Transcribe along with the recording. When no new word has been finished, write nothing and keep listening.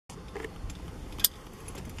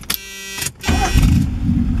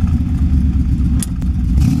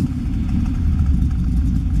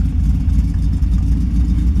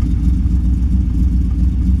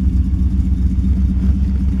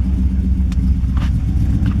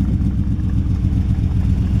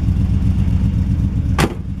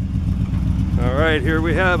Alright, here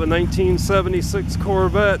we have a 1976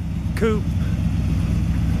 Corvette Coupe.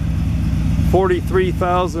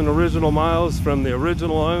 43,000 original miles from the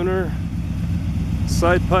original owner.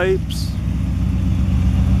 Side pipes.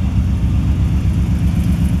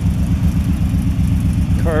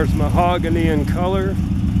 Car's mahogany in color.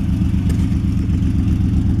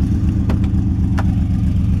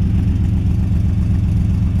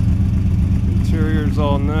 Interior's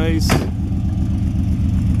all nice.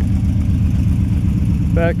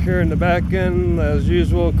 Back here in the back end, as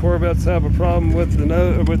usual, Corvettes have a problem with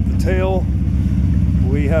the tail.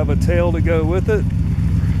 We have a tail to go with it.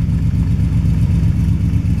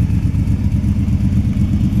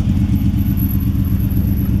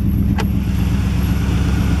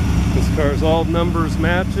 This car's all numbers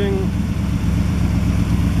matching.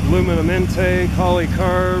 Aluminum intake, Holley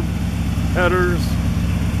carb, headers.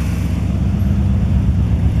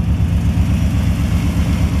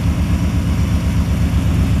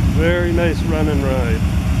 Very nice run and ride.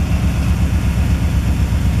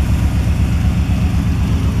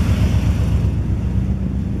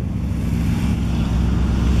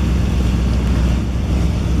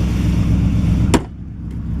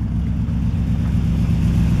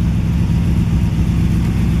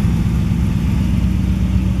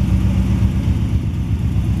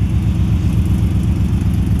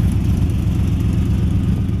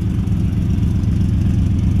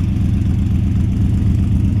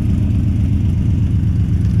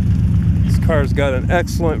 Car's got an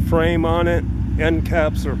excellent frame on it. End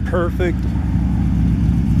caps are perfect.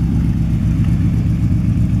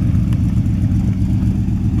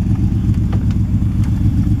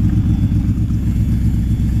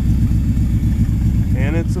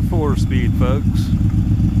 And it's a 4-speed, folks.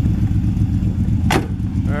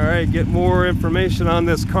 Alright, get more information on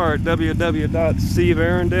this car at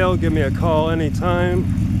www.stevearendale. Give me a call anytime.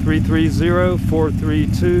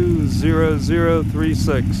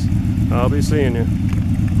 330-432-0036. I'll be seeing you.